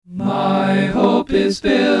My hope is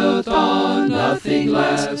built on nothing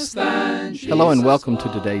less than Jesus. Hello and welcome to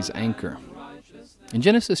today's Anchor. In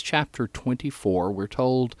Genesis chapter 24, we're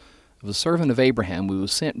told of a servant of Abraham who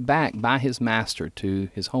was sent back by his master to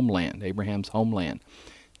his homeland, Abraham's homeland,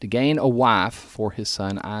 to gain a wife for his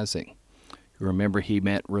son Isaac. You remember he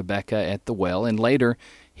met Rebekah at the well, and later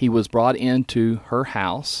he was brought into her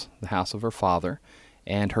house, the house of her father,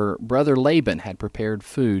 and her brother Laban had prepared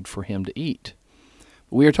food for him to eat.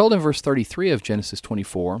 We are told in verse 33 of Genesis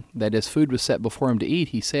 24 that as food was set before him to eat,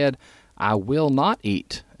 he said, "I will not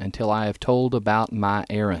eat until I have told about my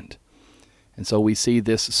errand." And so we see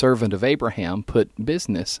this servant of Abraham put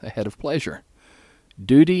business ahead of pleasure,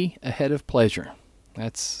 duty ahead of pleasure.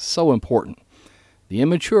 That's so important. The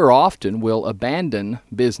immature often will abandon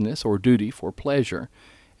business or duty for pleasure,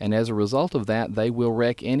 and as a result of that, they will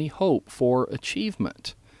wreck any hope for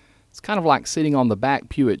achievement. It's kind of like sitting on the back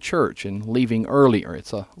pew at church and leaving earlier.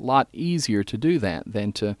 It's a lot easier to do that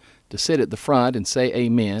than to sit at the front and say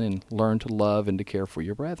amen and learn to love and to care for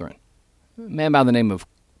your brethren. A man by the name of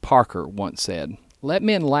Parker once said, "Let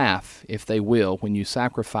men laugh if they will when you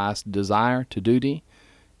sacrifice desire to duty.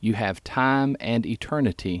 You have time and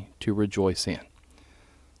eternity to rejoice in."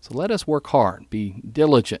 So let us work hard, be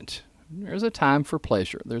diligent. There's a time for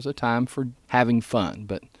pleasure. There's a time for having fun,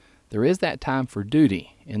 but there is that time for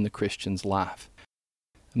duty in the Christian's life.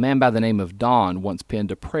 A man by the name of Don once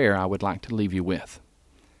penned a prayer I would like to leave you with.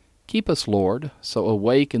 "Keep us, Lord, so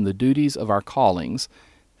awake in the duties of our callings,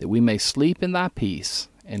 that we may sleep in thy peace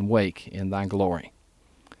and wake in thy glory."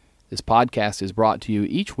 This podcast is brought to you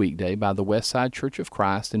each weekday by the Westside Church of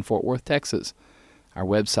Christ in Fort Worth, Texas. Our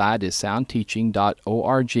website is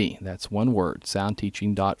soundteaching.org. That's one word,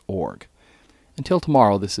 soundteaching.org. Until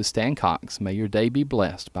tomorrow, this is Stan Cox. May your day be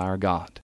blessed by our God.